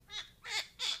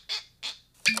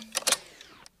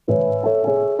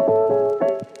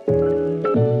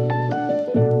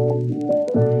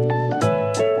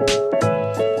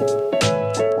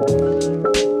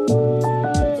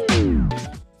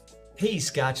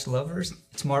Scotch lovers,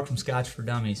 it's Mark from Scotch for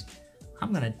Dummies.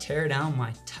 I'm gonna tear down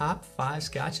my top 5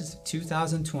 scotches of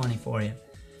 2020 for you.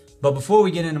 But before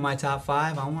we get into my top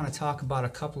 5, I want to talk about a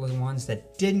couple of ones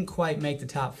that didn't quite make the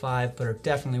top 5, but are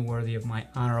definitely worthy of my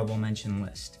honorable mention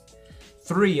list.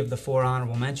 3 of the 4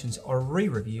 honorable mentions are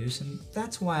re-reviews, and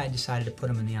that's why I decided to put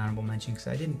them in the honorable mention, because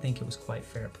I didn't think it was quite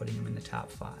fair putting them in the top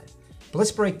 5. But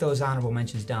let's break those honorable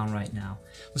mentions down right now.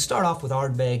 Let's start off with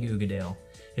Ardbeg Uigeadail.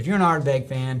 If you're an Ardbeg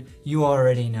fan, you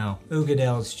already know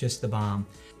Uigeadail is just the bomb.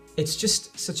 It's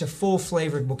just such a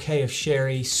full-flavored bouquet of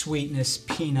sherry, sweetness,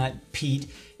 peanut,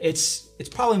 peat. It's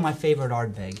probably my favorite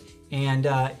Ardbeg, and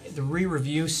the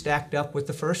re-review stacked up with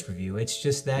the first review. It's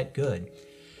just that good.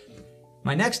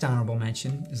 My next honorable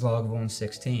mention is Lagavulin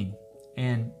 16,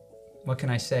 and what can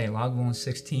I say? Lagavulin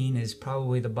 16 is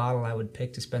probably the bottle I would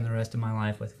pick to spend the rest of my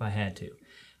life with if I had to.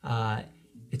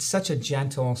 It's such a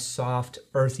gentle, soft,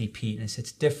 earthy peatness.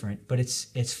 It's different, but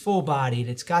it's full-bodied.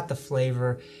 It's got the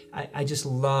flavor. I just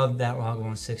love that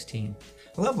Lagavulin 16.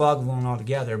 I love Lagavulin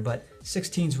altogether, but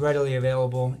 16 is readily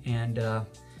available, and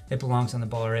it belongs on the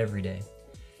bar every day.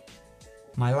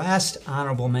 My last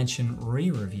honorable mention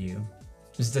re-review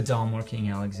is the Dalmore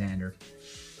King Alexander.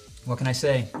 What can I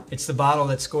say? It's the bottle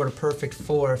that scored a perfect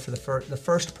 4 for the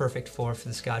first perfect 4 for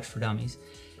the Scotch for Dummies.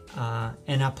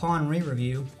 And upon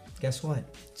re-review, guess what?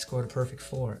 It scored a perfect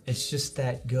 4. It's just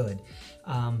that good.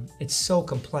 It's so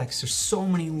complex. There's so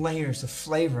many layers of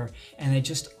flavor, and they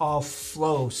just all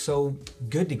flow so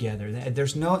good together.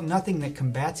 There's nothing that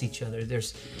combats each other.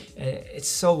 It's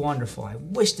so wonderful. I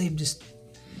wish they'd just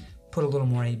put a little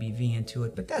more ABV into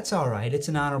it, but that's all right. It's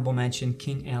an honorable mention,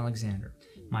 King Alexander.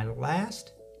 My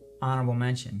last honorable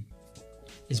mention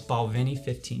is Balvenie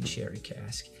 15 Sherry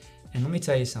Cask. And let me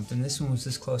tell you something, this one was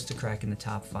this close to cracking the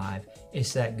top 5.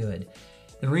 It's that good.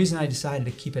 The reason I decided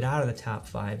to keep it out of the top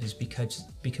 5 is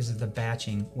because of the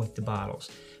batching with the bottles.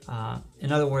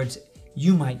 In other words,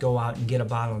 you might go out and get a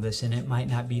bottle of this, and it might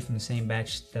not be from the same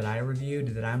batch that I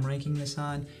reviewed, that I'm ranking this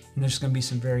on, and there's going to be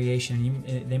some variation.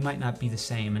 They might not be the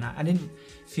same, and I didn't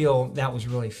feel that was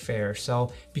really fair.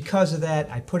 So because of that,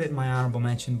 I put it in my honorable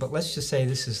mention, but let's just say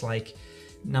this is like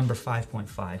number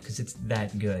 5.5 because it's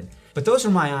that good. But those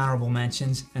are my honorable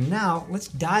mentions, and now let's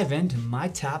dive into my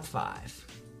top 5.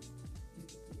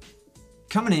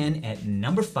 Coming in at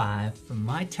number 5 for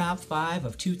my top 5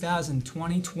 of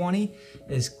 2020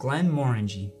 is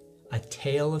Glenmorangie, A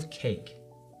Tale of Cake.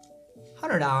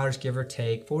 $100 give or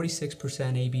take, 46%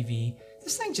 ABV.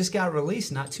 This thing just got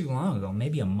released not too long ago,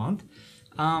 maybe a month.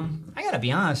 I gotta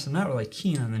be honest, I'm not really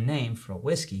keen on the name for a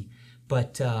whiskey,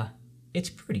 but it's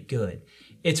pretty good.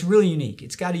 It's really unique.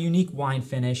 It's got a unique wine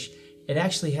finish. It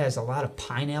actually has a lot of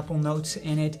pineapple notes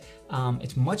in it.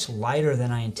 It's much lighter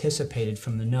than I anticipated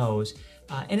from the nose.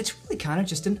 And it's really kind of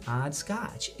just an odd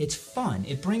scotch. It's fun.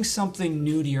 It brings something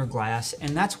new to your glass,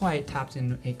 and that's why it cracked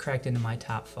into my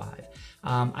top 5.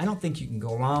 I don't think you can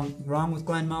go wrong with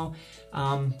Glenmo.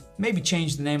 Maybe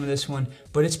change the name of this one,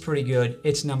 but it's pretty good.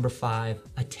 It's number 5,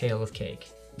 A Tale of Cake.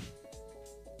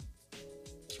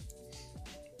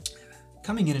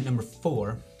 Coming in at number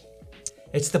 4,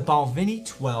 it's the Balvenie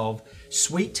 12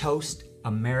 Sweet Toast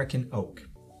American Oak.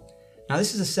 Now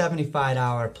this is a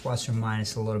 $75 plus or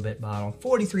minus a little bit bottle,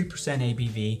 43%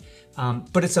 ABV,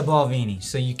 but it's a Balvenie,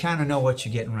 so you kind of know what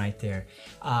you're getting right there.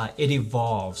 It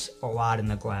evolves a lot in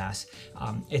the glass.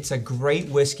 It's a great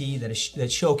whiskey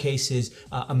that showcases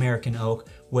American oak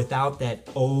without that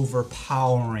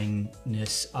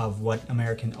overpoweringness of what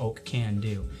American oak can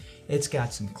do. It's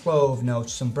got some clove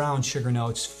notes, some brown sugar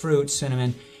notes, fruit,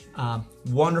 cinnamon,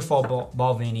 wonderful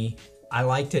Balvenie. I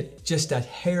liked it just a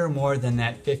hair more than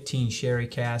that 15 Sherry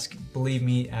Cask. Believe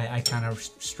me, I kind of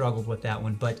struggled with that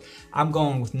one, but I'm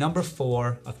going with number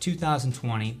 4 of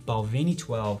 2020, Balvenie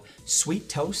 12 Sweet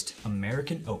Toast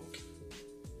American Oak.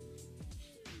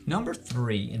 Number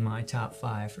 3 in my top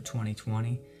 5 for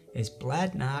 2020 is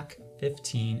Bladnoch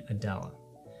 15 Adela.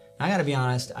 Now, I gotta be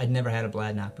honest, I'd never had a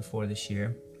Bladnoch before this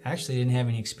year. I actually didn't have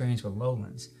any experience with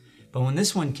Lowlands. But when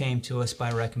this one came to us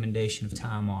by recommendation of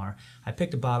Tom R., I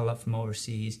picked a bottle up from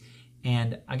overseas,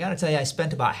 and I gotta tell you, I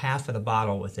spent about half of the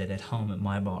bottle with it at home at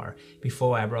my bar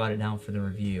before I brought it down for the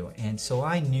review. And so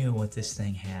I knew what this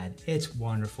thing had. It's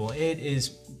wonderful. It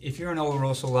is, if you're an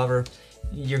Oloroso lover,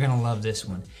 you're gonna love this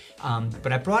one.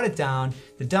 But I brought it down,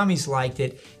 the dummies liked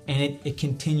it, and it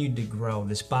continued to grow.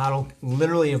 This bottle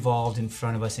literally evolved in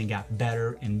front of us and got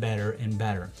better and better and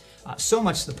better. So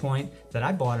much to the point that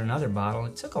I bought another bottle.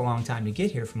 It took a long time to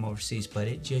get here from overseas, but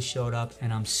it just showed up,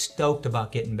 and I'm stoked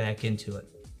about getting back into it.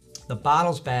 The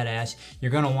bottle's badass.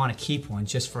 You're going to want to keep one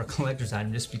just for a collector's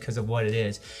item just because of what it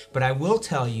is. But I will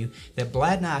tell you that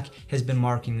Bladnoch has been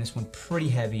marketing this one pretty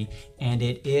heavy, and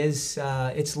it's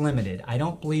limited. I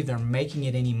don't believe they're making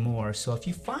it anymore. So if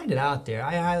you find it out there,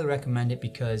 I highly recommend it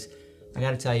because I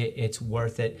got to tell you, it's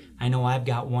worth it. I know I've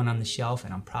got one on the shelf,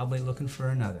 and I'm probably looking for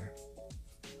another.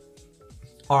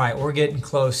 All right, we're getting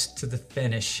close to the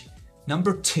finish.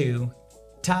 Number 2.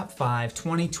 Top 5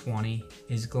 2020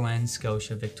 is Glen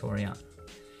Scotia Victoriana.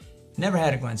 Never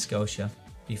had a Glen Scotia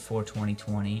before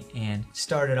 2020 and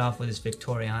started off with this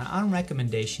Victoriana on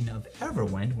recommendation of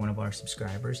Everwind, one of our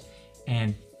subscribers,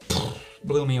 and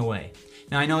blew me away.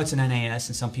 Now I know it's an NAS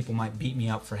and some people might beat me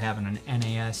up for having an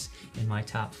NAS in my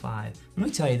top 5. Let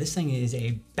me tell you, this thing is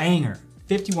a banger.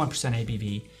 51%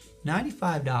 ABV,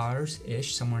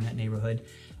 $95-ish, somewhere in that neighborhood.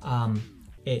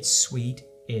 It's sweet.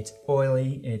 It's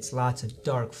oily, it's lots of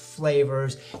dark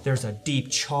flavors, there's a deep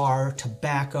char,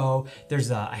 tobacco, there's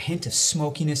a hint of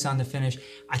smokiness on the finish.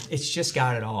 It's just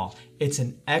got it all. It's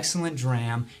an excellent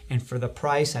dram, and for the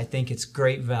price, I think it's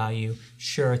great value.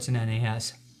 Sure, it's an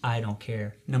NAS, I don't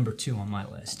care. Number 2 on my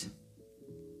list.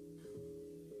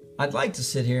 I'd like to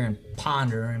sit here and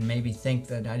ponder and maybe think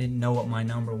that I didn't know what my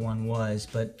number 1 was,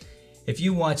 but if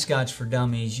you watch Scotch for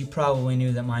Dummies, you probably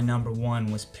knew that my number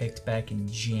 1 was picked back in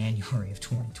January of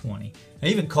 2020. I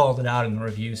even called it out in the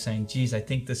review saying, geez, I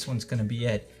think this one's going to be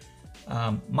it.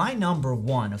 My number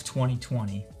 1 of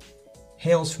 2020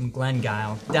 hails from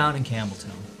Glengyle down in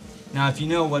Campbelltown. Now, if you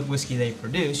know what whiskey they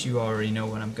produce, you already know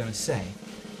what I'm going to say.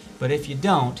 But if you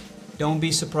don't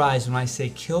be surprised when I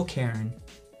say Kilkerran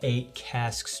 8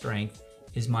 cask strength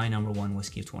is my number 1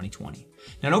 whiskey of 2020.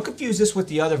 Now don't confuse this with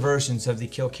the other versions of the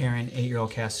Kilkerran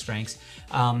 8-year-old cask strengths.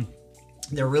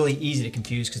 They're really easy to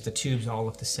confuse because the tubes all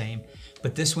look the same.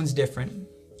 But this one's different.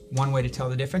 One way to tell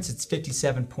the difference, it's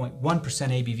 57.1%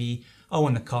 ABV. Oh,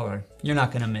 and the color, you're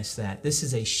not gonna miss that. This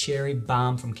is a sherry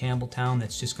bomb from Campbelltown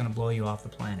that's just gonna blow you off the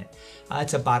planet.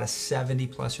 It's about a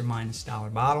 $70 plus or minus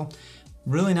bottle.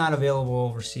 Really not available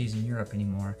overseas in Europe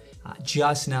anymore.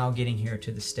 Just now getting here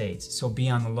to the States, so be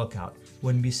on the lookout.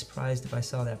 Wouldn't be surprised if I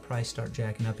saw that price start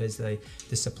jacking up as the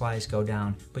supplies go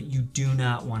down, but you do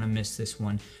not want to miss this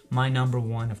one. My number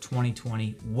 1 of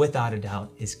 2020, without a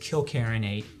doubt, is Kilkerran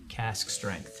 8 cask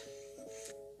strength.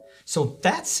 So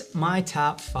that's my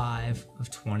top 5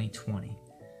 of 2020.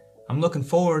 I'm looking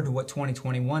forward to what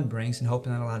 2021 brings and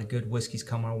hoping that a lot of good whiskeys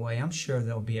come our way. I'm sure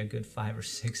there'll be a good 5 or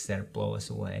 6 that blow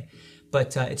us away.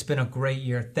 But it's been a great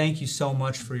year. Thank you so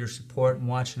much for your support and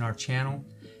watching our channel.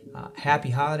 Happy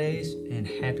holidays and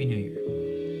Happy New Year.